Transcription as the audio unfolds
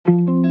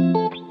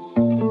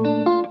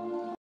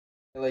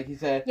like you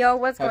said. Yo,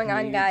 what's going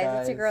on, guys?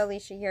 It's your girl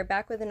Alicia here,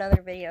 back with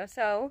another video.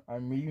 So,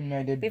 I'm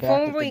reunited.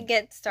 Before we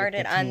get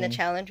started on the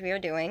challenge we are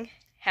doing,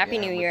 Happy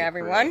New Year,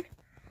 everyone.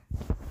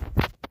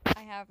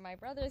 I have my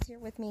brothers here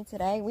with me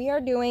today. We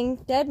are doing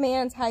Dead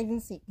Man's Hide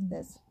and Seek.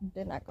 This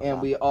did not go well.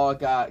 And we all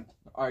got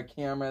our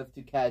cameras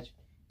to catch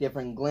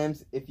different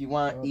glimpses. If you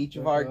want each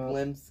of our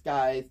glimpse,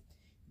 guys,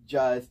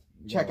 just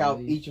check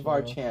out each of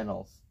our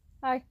channels.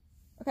 Hi.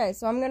 Okay,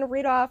 so I'm going to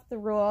read off the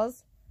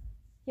rules.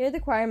 Here are the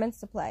requirements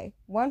to play.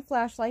 1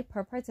 flashlight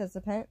per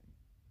participant.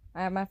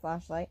 I have my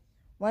flashlight.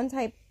 One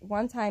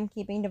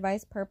timekeeping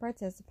device per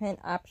participant,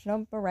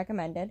 optional but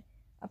recommended.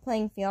 A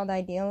playing field,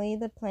 ideally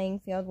the playing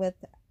field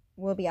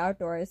will be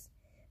outdoors,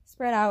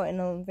 spread out in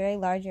a very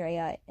large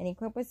area, and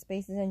equipped with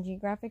spaces and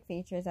geographic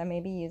features that may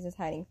be used as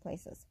hiding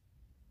places.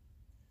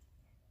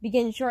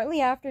 Begin shortly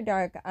after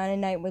dark on a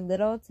night with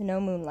little to no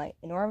moonlight.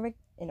 An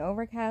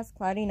overcast,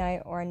 cloudy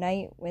night, or a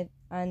night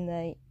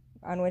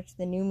on which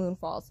the new moon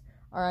falls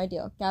are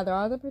ideal. Gather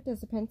all the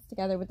participants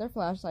together with their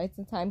flashlights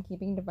and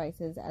timekeeping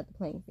devices at the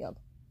playing field.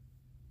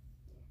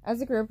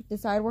 As a group,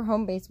 decide where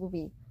home base will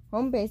be.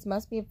 Home base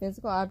must be a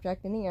physical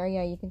object in the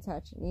area you can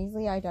touch. An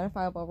easily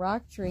identifiable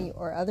rock, tree,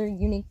 or other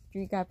unique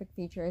geographic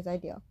feature is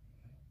ideal.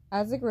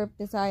 As a group,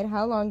 decide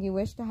how long you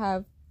wish to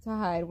have to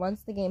hide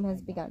once the game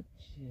has begun.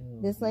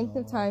 This length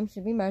of time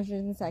should be measured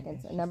in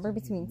seconds. A number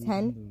between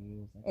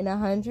 10 and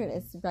 100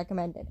 is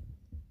recommended.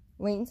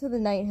 Wait until the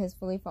night has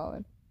fully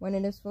fallen. When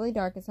it is fully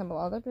dark, assemble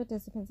all the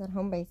participants at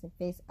home base and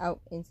face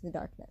out into the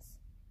darkness.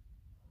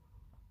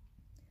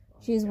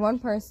 Choose one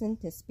person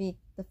to speak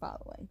the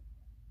following.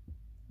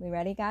 We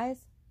ready, guys?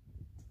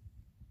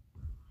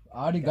 I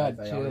already got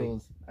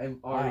chills. I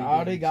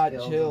already got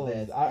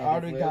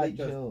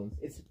chills.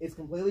 It's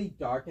completely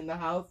dark in the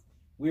house.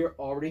 We're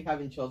already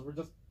having chills. We're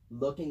just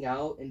looking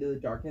out into the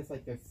darkness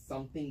like there's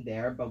something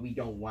there, but we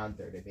don't want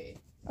there to be.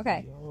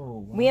 Okay.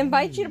 We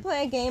invite you to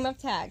play a game of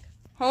tag.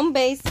 Home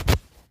base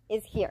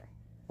is here.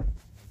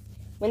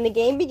 When the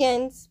game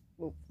begins,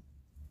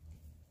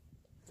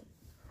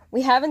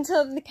 we have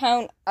until the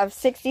count of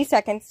 60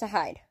 seconds to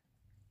hide.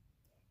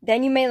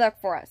 Then you may look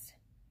for us.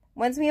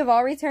 Once we have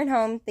all returned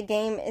home, the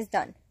game is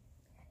done.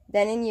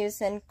 Then in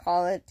unison,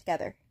 call it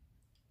together.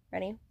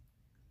 Ready?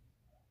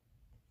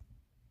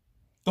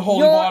 The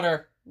holy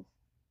water.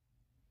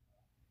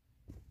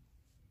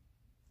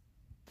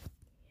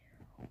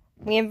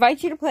 We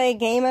invite you to play a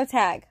game of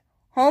tag.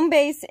 Home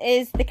base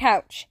is the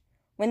couch.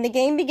 When the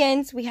game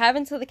begins, we have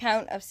until the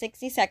count of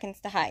 60 seconds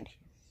to hide.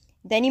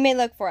 Then you may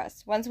look for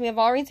us. Once we have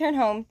all returned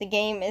home, the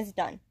game is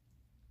done.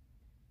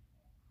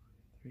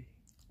 3,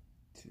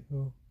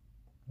 2,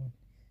 1.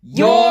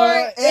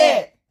 You're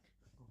it!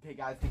 Okay,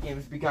 guys, the game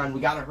has begun.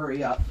 We gotta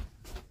hurry up.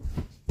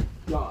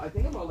 Yo, I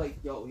think I'm all like,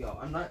 yo,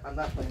 I'm not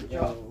playing with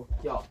yo,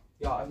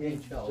 I'm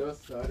getting chills.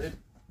 Just started.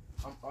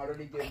 I'm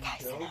already getting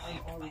chills.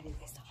 I'm already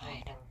getting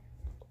hide.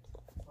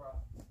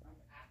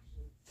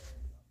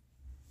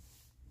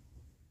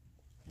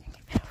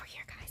 Over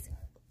here, guys.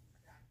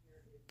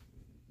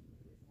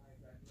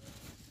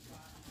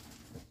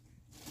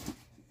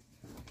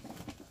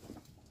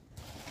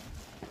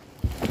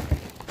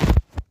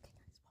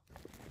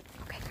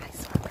 Okay, guys,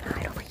 so I'm gonna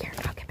hide over here.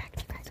 I'll get back to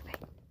you guys, okay?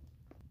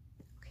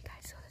 Okay,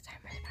 guys, so the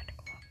timer is about to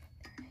go off.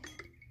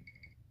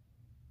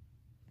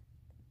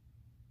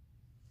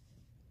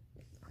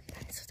 Okay,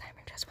 guys, so the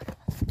timer just went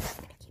off. I'm just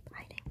gonna keep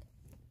hiding.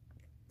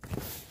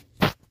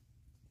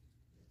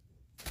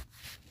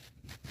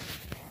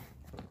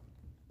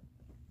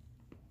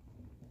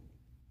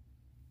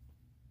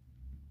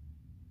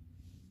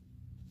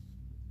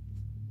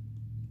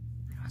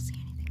 I don't see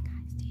anything,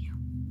 guys. Do you?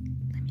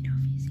 Let me know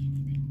if you see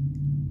anything.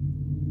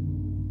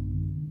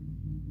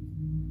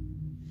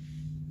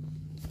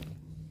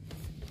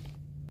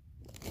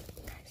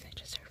 Guys, I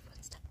just heard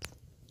footsteps.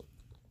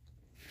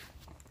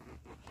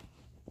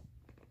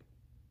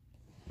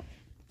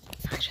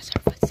 I just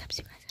heard footsteps,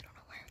 you guys. I don't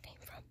know where it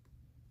came from.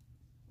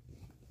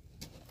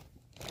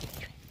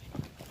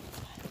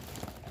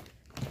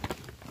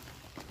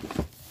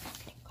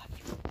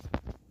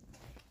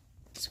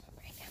 So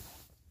right now,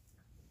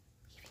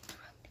 leaving the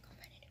room to go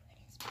find a new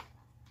hiding spot.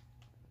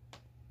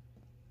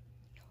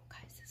 Yo,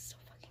 guys, this is so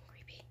fucking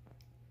creepy.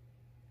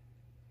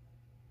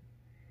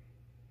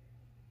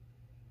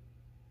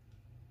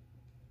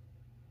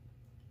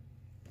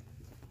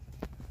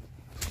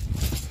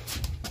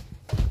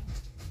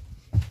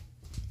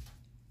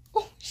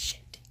 Oh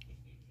shit!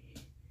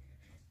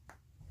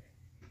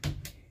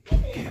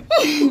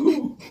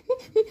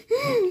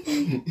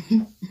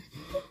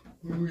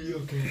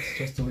 Okay, it's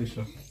just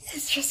Alicia.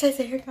 It's just as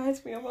here,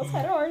 guys. We almost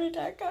had a heart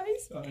attack,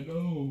 guys. I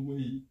know.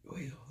 Wait,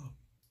 hold up.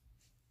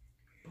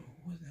 But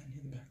what was that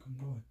near the background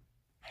door?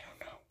 I don't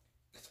know.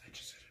 Because I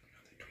just heard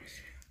another door.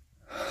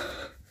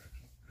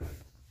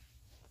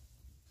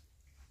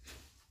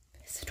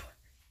 It's the door.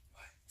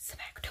 What? It's the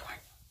back door.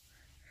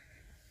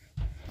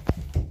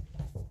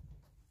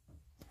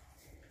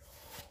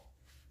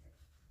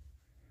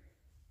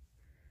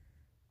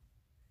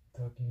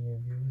 Talking to your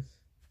viewers.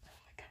 Oh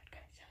my god,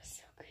 guys, that was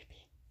so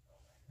creepy.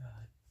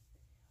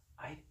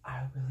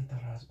 I really really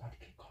thought I was about to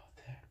get caught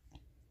there.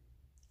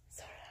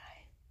 So did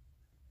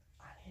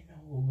I. I didn't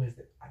know who was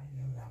it. I didn't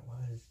know who that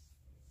was.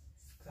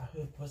 Cause I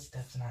heard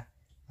footsteps and I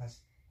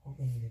was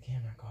hoping the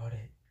camera caught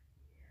it.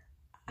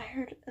 I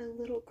heard a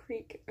little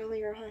creak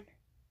earlier on.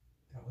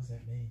 That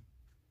wasn't me.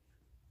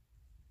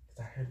 Cause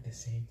I heard the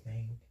same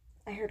thing.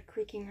 I heard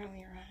creaking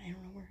earlier on. I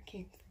don't know where it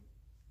came from.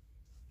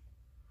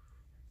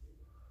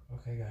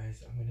 Okay,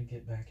 guys, I'm gonna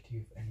get back to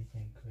you if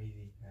anything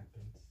crazy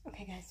happens.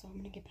 Okay, guys, so I'm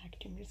gonna get back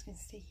to you. I'm just gonna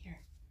stay here.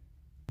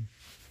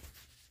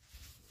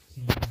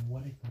 See,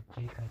 what if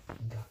Jacob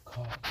got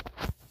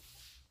caught?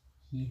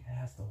 He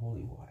has the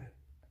holy water.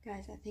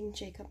 Guys, I think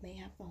Jacob may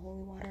have the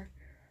holy water.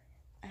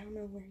 I don't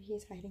know where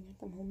he's hiding at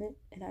the moment,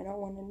 and I don't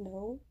want to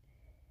know.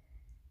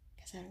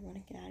 Because I don't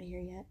want to get out of here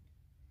yet.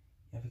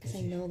 Yeah, because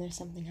I know there's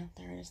something out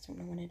there. I just don't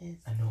know what it is.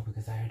 I know,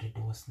 because I heard a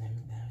door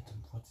slamming. I heard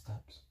some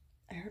footsteps.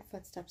 I heard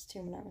footsteps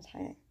too when I was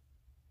hiding.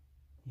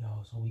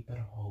 Yo, so we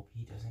better hope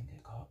he doesn't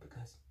get caught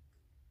because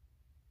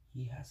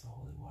he has the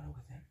holy water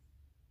with him.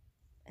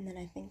 And then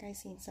I think I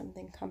seen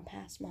something come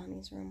past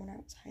Mommy's room when I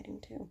was hiding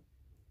too.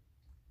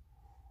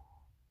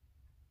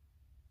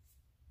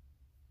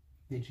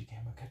 Did your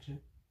camera catch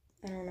it?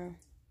 I don't know.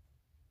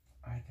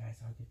 Alright guys,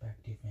 I'll get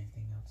back to you if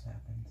anything else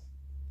happens.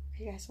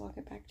 Okay guys, so I'll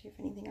get back to you if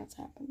anything else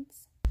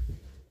happens.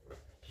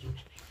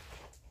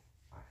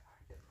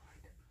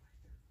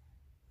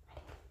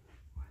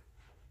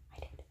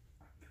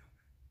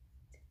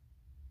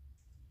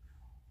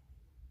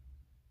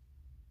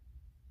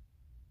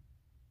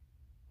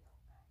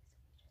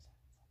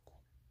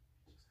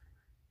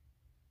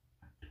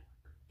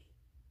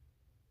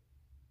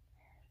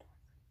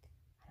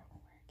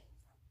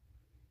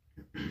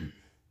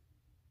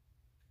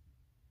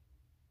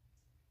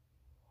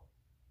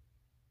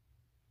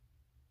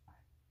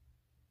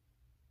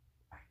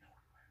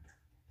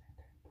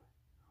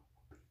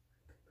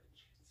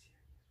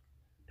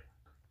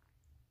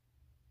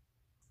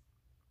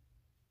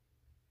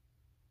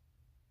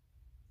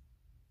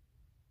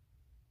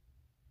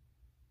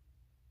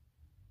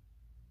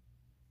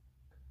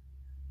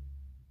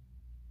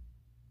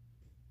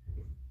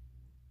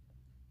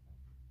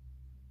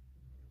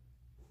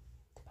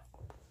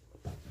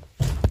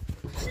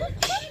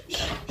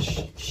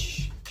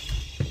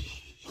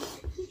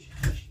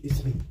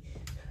 It's me.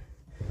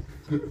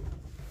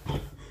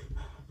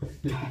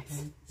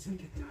 Guys,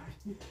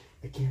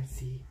 I can't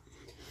see.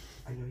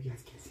 I know you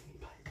guys can't see me,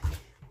 but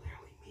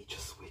literally me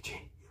just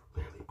switching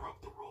literally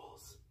broke the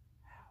rules.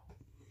 How?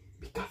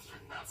 Because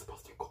you're not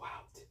supposed to go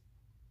out.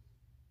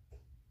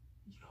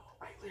 You know,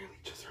 I literally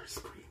just heard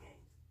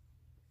screaming.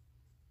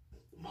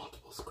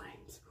 Multiple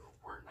screams.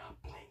 We're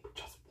not playing with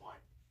just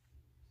one.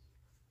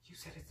 You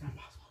said it's not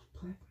possible to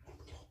play.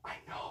 I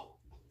know.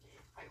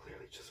 I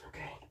literally just heard.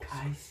 Okay,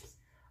 guys.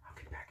 I'll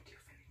get back to you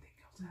if anything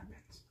else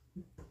happens.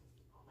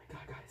 Oh my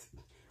god, guys.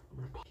 I'm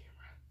gonna put the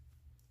camera.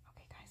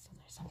 Okay guys, so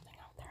there's something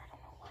out there. I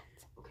don't know what.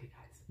 Okay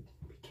guys,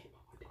 we came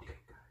up with it.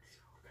 Okay guys,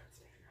 so we're gonna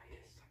stay in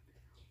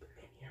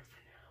here for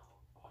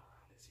now. All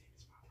around the same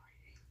spot, right?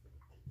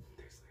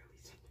 There's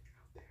literally something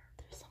out there.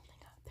 There's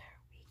something out there.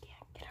 We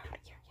can't get out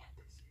of here yet.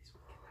 This is we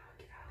cannot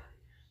get out of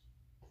here.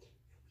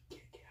 We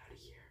can't get out of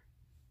here.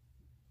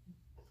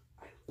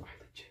 I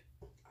legit,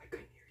 I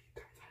couldn't hear you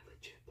guys. I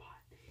legit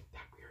thought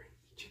that we were in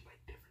each in like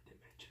different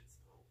dimensions,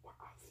 or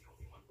I was the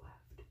only one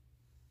left.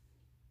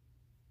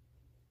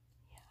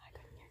 Yeah, I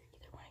couldn't hear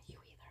either one of you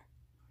either.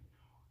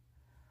 I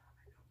know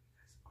because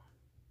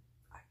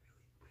I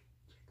really wait,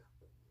 Jacob.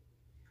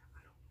 I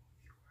don't know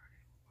if you heard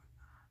it or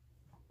not,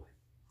 but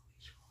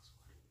Alicia also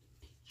heard.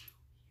 Did you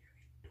hear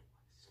a door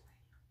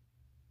slam?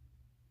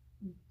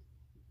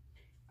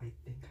 I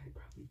think I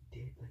probably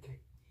did.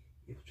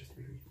 It was just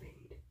very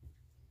fade.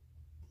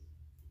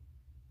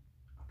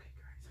 Okay,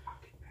 guys,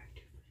 I'll get back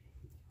to you.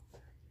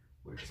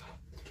 We're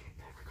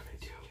gonna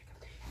do.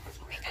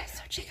 Okay guys,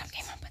 so Jacob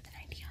came up with an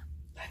idea.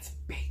 Let's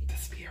bait the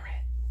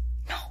spirit.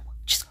 No,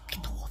 just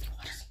get the holy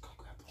water. Just go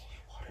grab the holy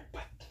water.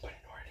 But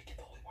in order to get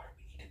the holy water,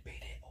 we need to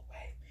bait it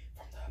away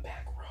from the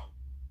back room.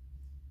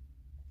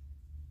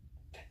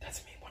 That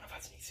doesn't mean one of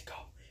us needs to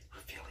go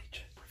reveal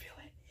it.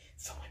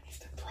 Someone needs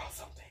to throw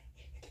something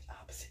in the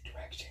opposite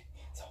direction,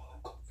 so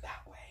we'll go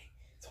that way,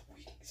 so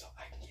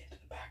I can get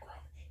into the back room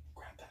and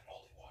grab that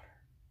holy water.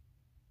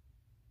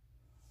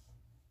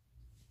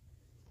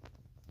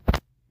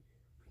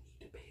 We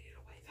need to bait it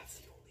away.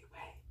 That's the only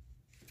way.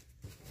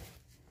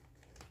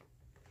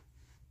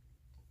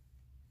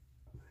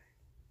 Okay.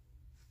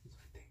 So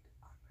I think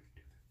I'm gonna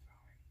do the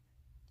throwing.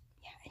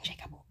 Yeah, and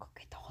Jacob will go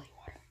get the holy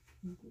water.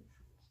 Okay.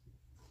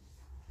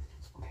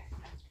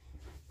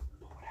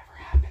 But whatever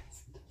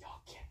happens,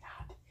 y'all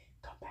cannot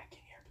come back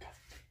in here because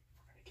if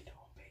we're gonna get to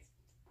home base,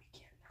 we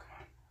can't. Come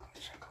on,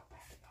 Alicia, go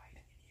back and hide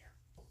in here.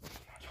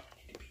 Y'all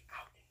need to be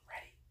out and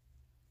ready.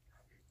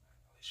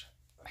 Alicia.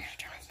 I gotta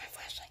turn off my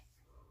flashlight.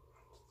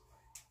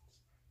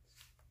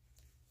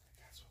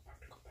 Guys, we're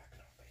about to go back to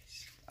home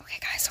base. Okay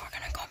guys, so we're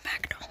gonna go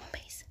back to home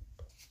base.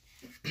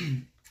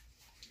 Ready?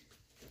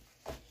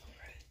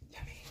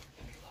 Let me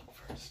look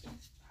first.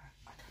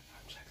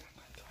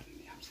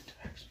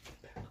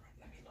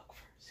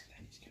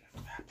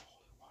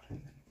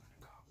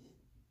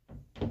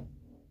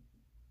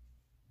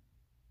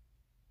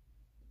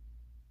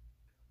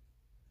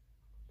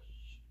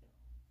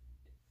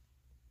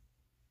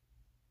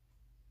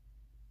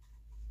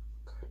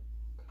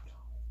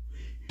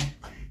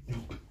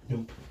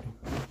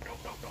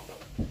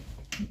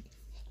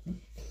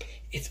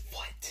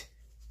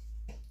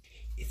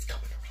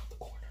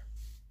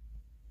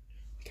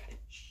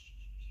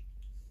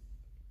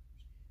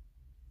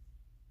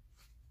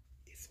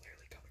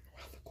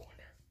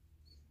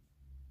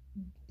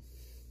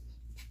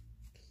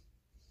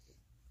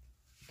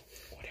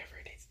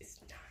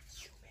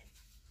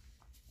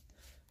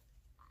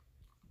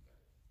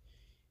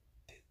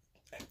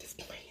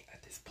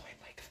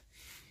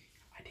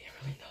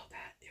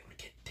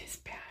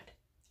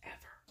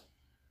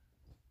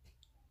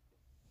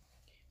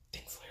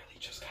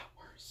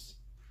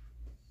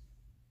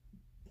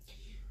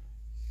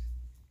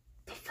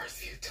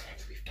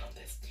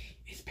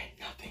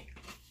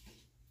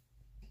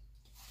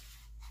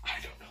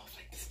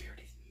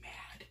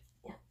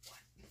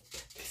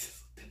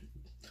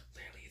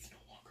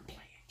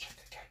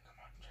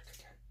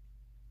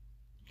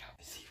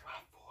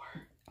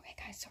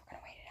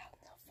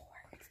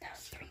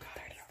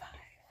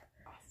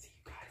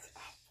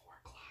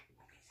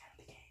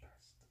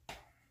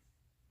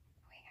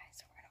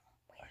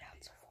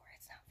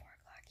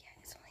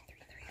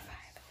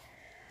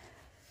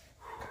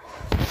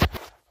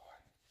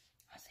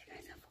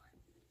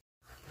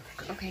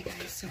 Okay,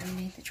 guys, so we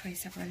made the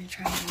choice that we're going to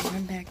try and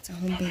run back to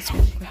home base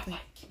really quickly.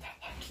 Keep that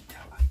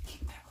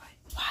light.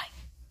 Why?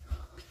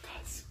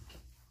 Because,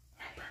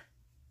 remember,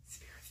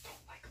 spirits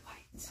don't like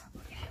lights.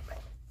 Okay.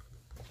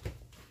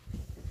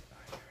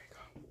 Alright, here we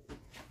go.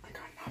 I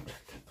got an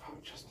object to throw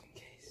just in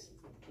case.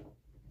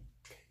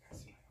 Okay,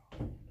 guys,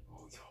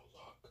 oh, yo,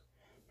 look.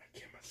 My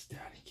camera's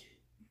staticky.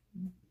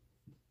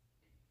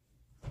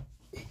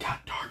 It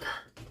got darker.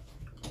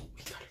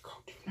 We gotta go,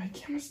 dude. My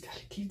camera's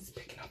staticky. It's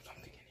picking up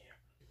something in here.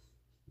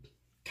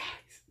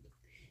 Guys,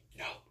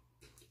 no,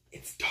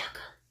 it's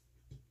darker.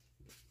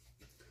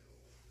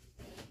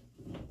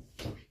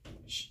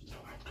 Shh, no,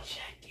 I'm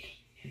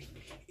checking.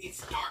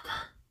 It's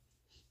darker.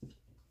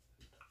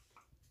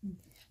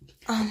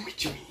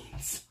 Which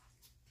means?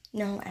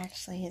 No,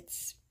 actually,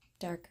 it's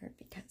darker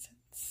because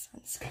it's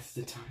sunset. That's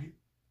the time?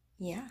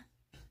 Yeah.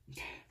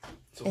 Okay.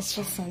 So It's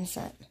just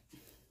sunset.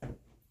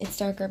 It's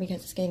darker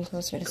because it's getting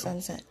closer to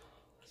sunset.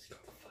 let's go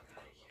the fuck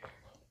out of here.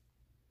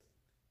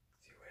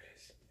 See where it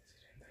is. Is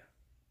it in there?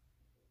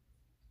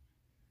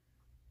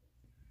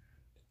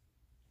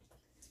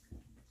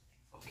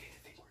 Okay, I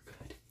think we're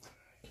good.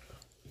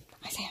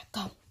 Isaiah,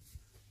 go.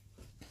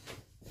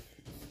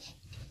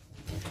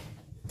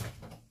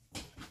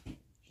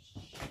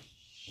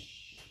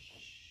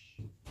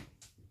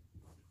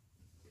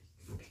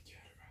 Pick your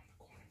head around the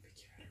corner. Pick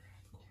your head around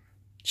the corner.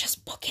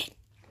 Just book it.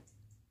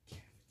 Yeah,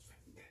 it's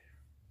right there.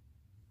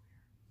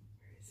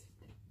 Where is it?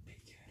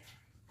 Pick your head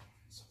around the corner.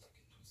 So look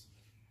into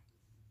something.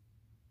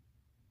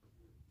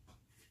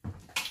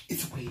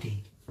 It's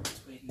waiting.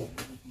 It's waiting.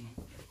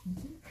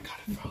 I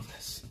gotta throw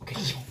this. Okay,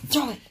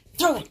 Throw it.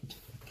 Throw it.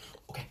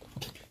 okay.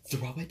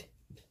 Throw it.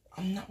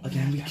 I'm not.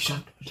 Again, we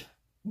shot.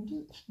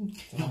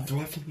 No,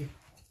 throw it from here.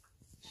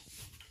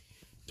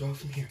 Throw it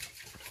from here.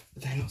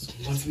 Then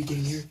once we get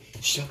in here,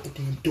 shut the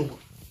damn door.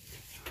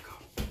 Here we go.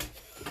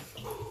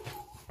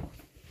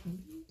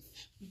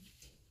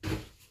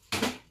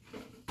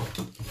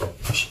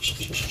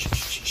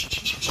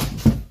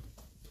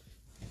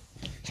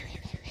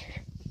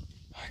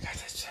 Alright,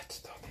 guys, let's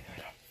throw the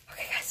item.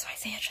 Okay, guys, so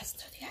Isaiah just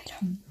threw the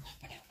item.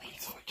 We're now waiting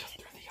So for we just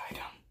threw the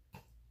item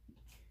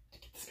to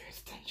get the spirit's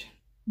attention.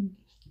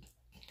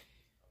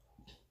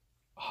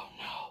 Oh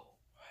no.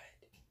 What?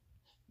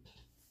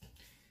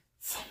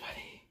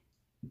 Somebody.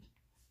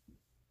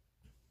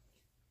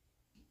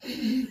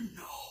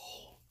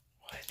 No.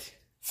 What?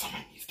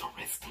 Someone needs to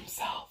risk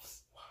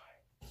themselves. Why?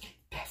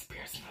 That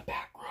spirit's in the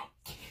back room.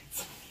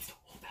 Someone needs to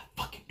hold that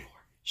fucking door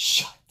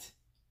shut.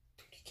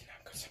 Dude, you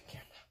cannot go some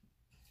camera.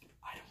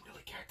 I don't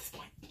really care at this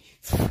point.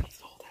 Someone needs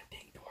to hold that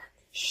dang door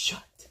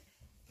shut.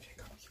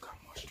 Jacob, you got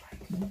more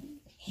strength.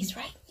 He's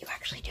right. You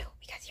actually do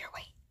because you're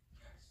white.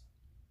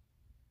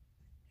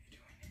 You're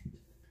doing it.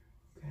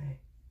 Okay.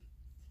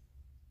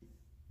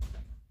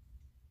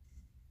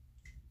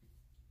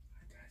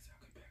 Alright, guys, I'll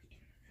get back to you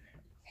in a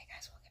minute. Okay,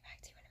 guys, we'll get back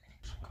to you in a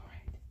minute.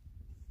 Alright.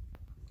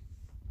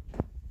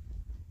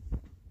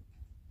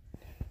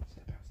 Step out,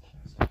 step out,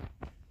 step out.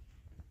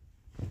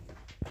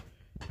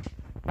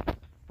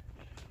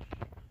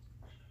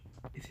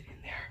 Is it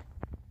in there?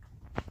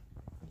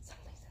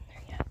 Something's in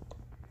there yet.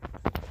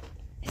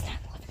 It's not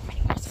in the living room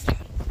anymore. It's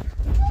down.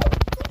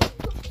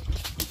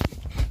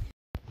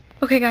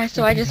 Okay, guys,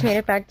 so I just made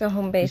it back to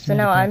home base, so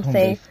now I'm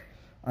safe.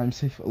 I'm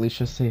safe.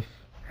 Alicia's safe.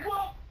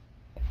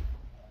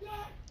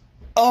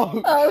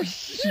 Oh,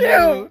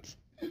 shoot!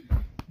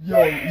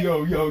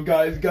 Yo,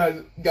 guys,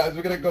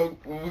 we're gonna go.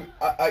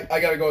 I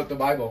gotta go with the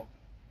Bible.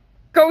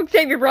 Go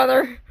save your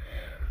brother.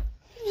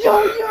 Yo.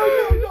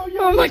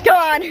 Oh my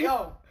god.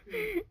 Yo.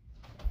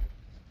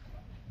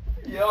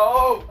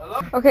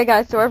 Hello? Okay,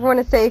 guys, so everyone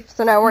is safe,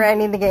 so now we're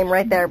ending the game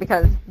right there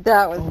because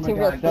that was too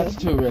risky. That's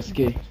too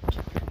risky.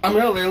 I'm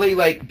gonna literally,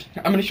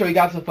 I'm gonna show you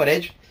guys the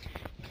footage.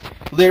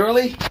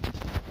 Literally,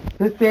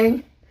 the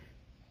thing.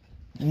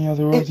 Any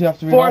other rules you have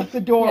to read? Forced the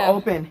door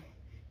open.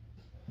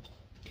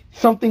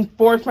 Something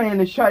forced my hand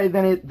to shut it,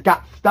 then it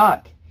got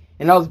stuck.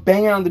 And I was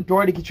banging on the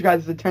door to get you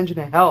guys' attention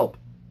and help.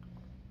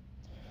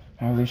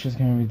 Alicia's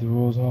gonna read the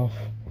rules off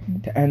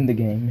to end the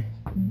game.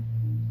 Oh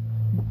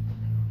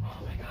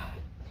my god.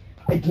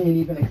 I didn't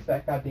even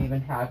expect that to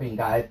even happen,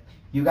 guys.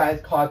 You guys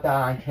caught that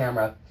on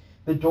camera.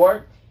 The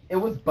door, it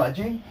was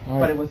budging,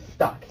 but it was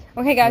stuck.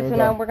 Okay, guys, so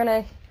now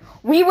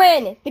we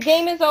win! The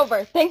game is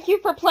over. Thank you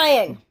for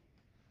playing.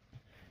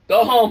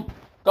 Go home.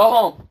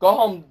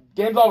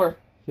 Game's over.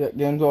 Yeah,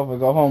 game's over.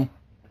 Go home.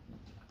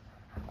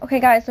 Okay,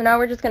 guys, so now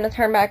we're just going to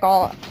turn back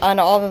on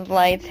all of the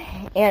lights,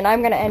 and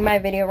I'm going to end my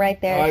video right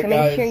there. Alright, so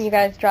make sure you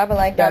guys drop a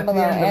like down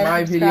below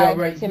and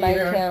subscribe to my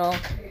channel,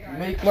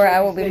 where I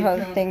will be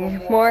posting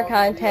more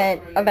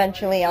content.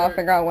 Eventually, I'll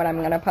figure out what I'm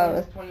going to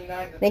post.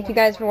 Thank you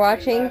guys for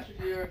watching.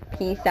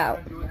 Peace out.